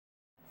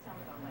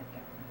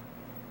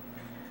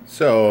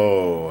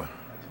So,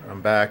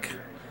 I'm back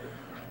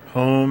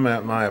home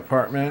at my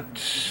apartment.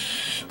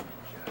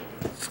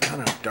 It's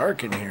kind of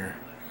dark in here.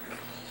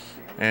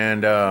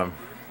 And have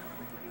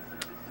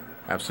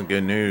some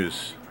good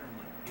news.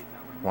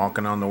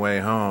 Walking on the way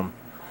home,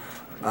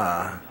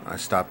 I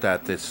stopped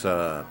at this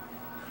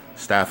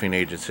staffing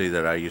agency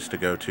that I used to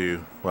go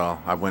to.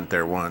 Well, I went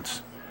there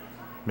once,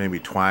 maybe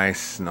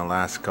twice in the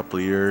last couple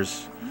of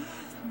years.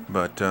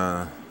 But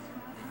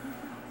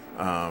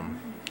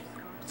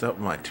what's up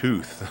with my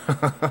tooth?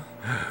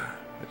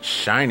 It's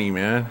shiny,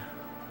 man.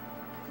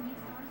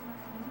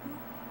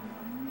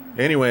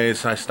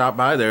 Anyways, I stopped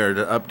by there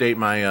to update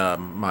my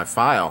my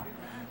file,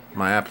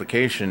 my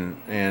application,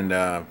 and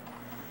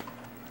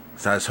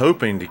so I was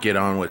hoping to get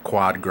on with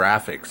Quad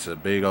Graphics, a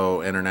big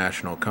old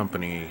international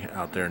company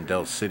out there in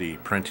Del City,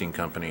 printing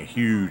company,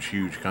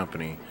 huge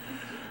company.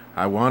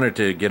 I wanted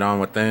to get on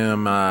with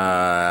them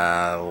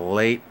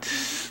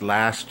late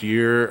last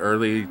year,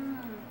 early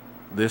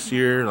this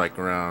year, like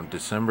around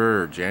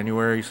December or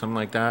January, something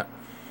like that.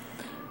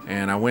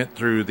 And I went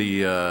through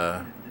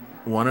the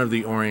one of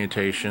the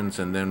orientations,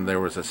 and then there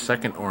was a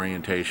second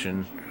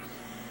orientation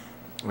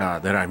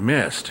that I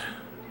missed.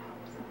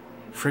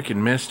 Freaking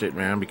missed it,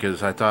 man,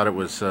 because I thought it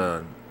was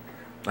I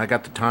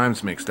got the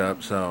times mixed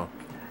up. So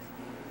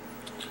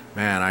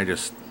man,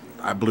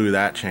 I blew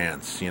that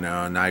chance, you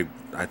know. And I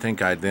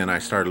think I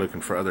started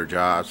looking for other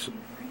jobs.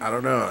 I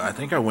don't know, I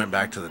think I went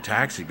back to the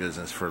taxi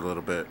business for a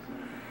little bit.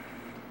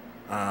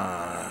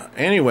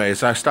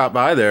 Anyways, I stopped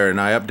by there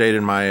and I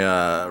updated my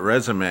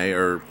resume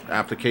or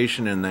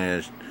application in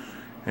there,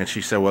 and she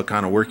said, "What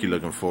kind of work you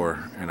looking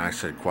for?" And I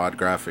said, "Quad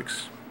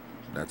Graphics."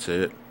 That's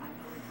it.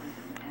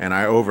 And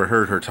I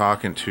overheard her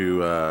talking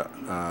to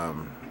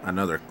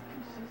another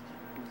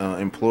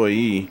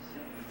employee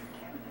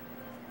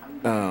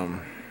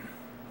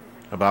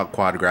about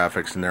Quad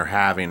Graphics, and they're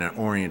having an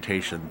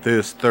orientation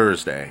this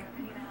Thursday.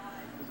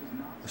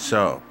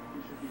 So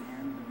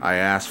I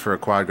asked for a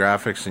Quad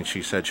Graphics, and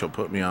she said she'll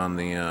put me on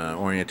the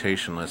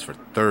orientation list for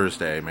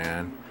Thursday,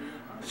 man.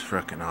 It's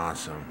freaking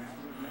awesome.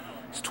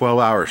 It's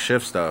 12-hour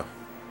shifts, though.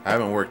 I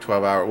haven't worked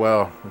 12-hour,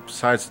 well,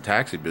 besides the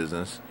taxi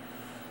business.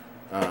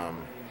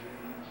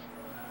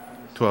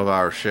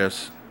 12-hour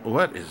shifts.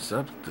 What is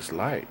up with this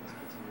light?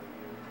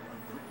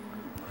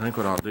 I think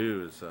what I'll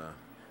do is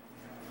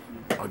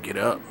I'll get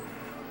up,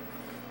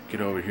 get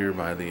over here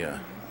by the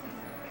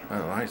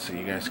light so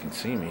you guys can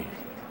see me.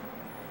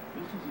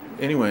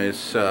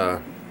 Anyways, yeah,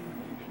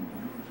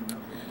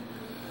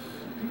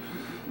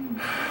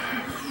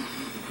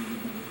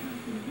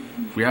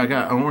 I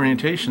got an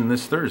orientation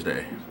this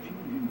Thursday,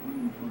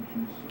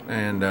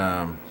 and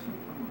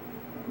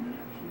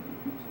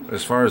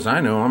as far as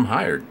I know, I'm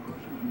hired.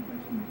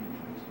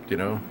 You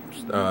know,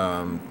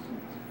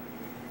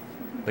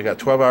 they got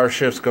 12-hour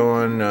shifts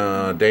going,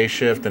 day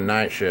shift and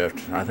night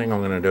shift. I think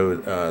I'm going to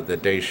do the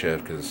day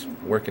shift because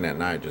working at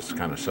night just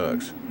kind of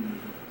sucks.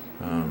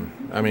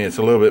 I mean, it's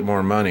a little bit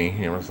more money.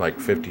 You know, it's like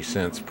 50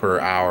 cents per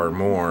hour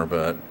more,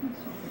 but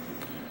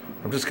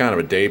I'm just kind of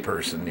a day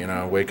person. You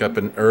know, wake up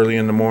early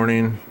in the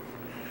morning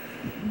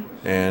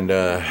and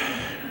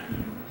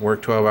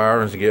work 12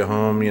 hours to get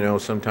home, you know,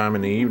 sometime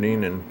in the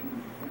evening, and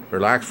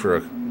relax for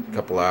a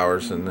couple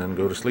hours and then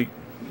go to sleep.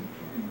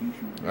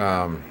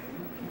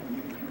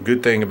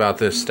 Good thing about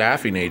this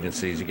staffing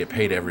agency is you get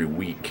paid every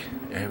week.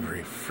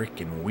 Every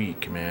freaking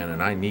week, man,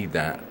 and I need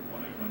that.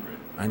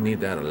 I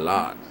need that a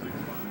lot.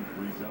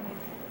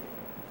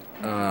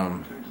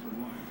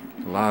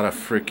 A lot of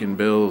freaking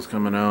bills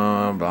coming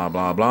on, blah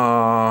blah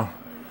blah.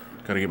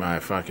 Gotta get my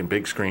fucking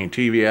big screen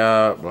TV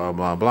out, blah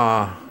blah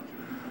blah.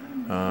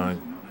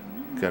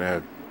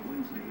 Gotta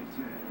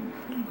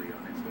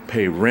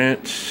pay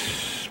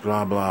rent,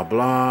 blah blah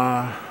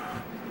blah.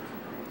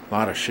 A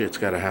lot of shit's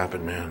gotta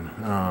happen, man.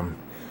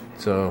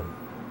 So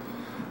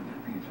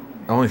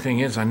the only thing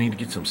is, I need to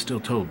get some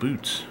steel-toe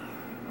boots.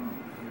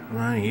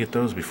 I need to get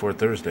those before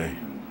Thursday.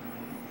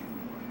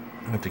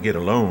 I have to get a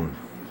loan.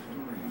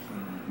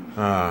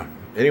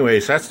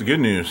 Anyways, that's the good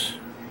news.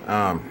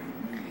 We're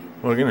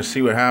gonna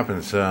see what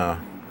happens. I'm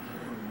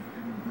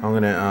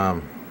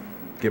gonna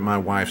get my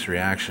wife's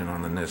reaction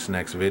on this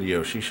next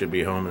video. She should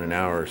be home in an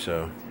hour or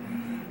so,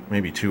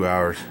 maybe 2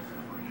 hours,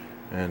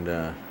 and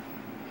I'm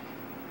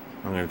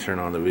gonna turn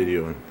on the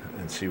video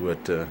and see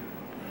what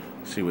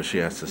she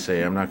has to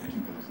say. I'm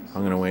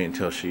gonna wait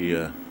until she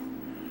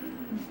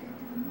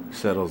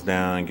settles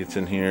down and gets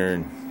in here,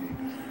 and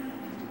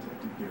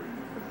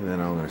then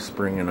I'm gonna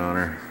spring it on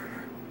her.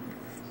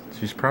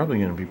 She's probably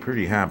going to be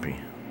pretty happy.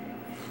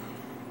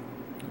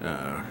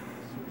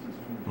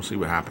 We'll see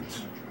what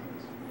happens.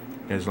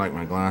 You guys like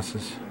my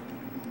glasses?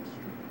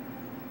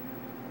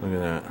 Look at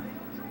that.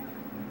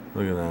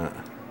 Look at that.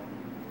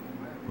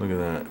 Look at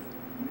that.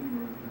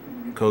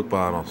 Coke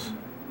bottles.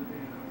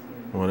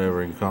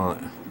 Whatever you call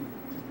it.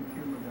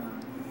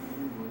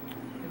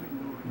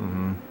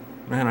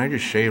 Man, I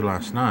just shaved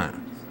last night.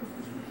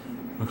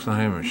 Looks like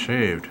I haven't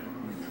shaved.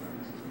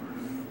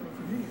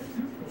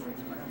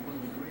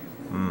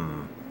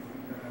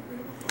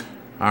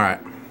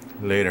 Alright,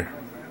 later.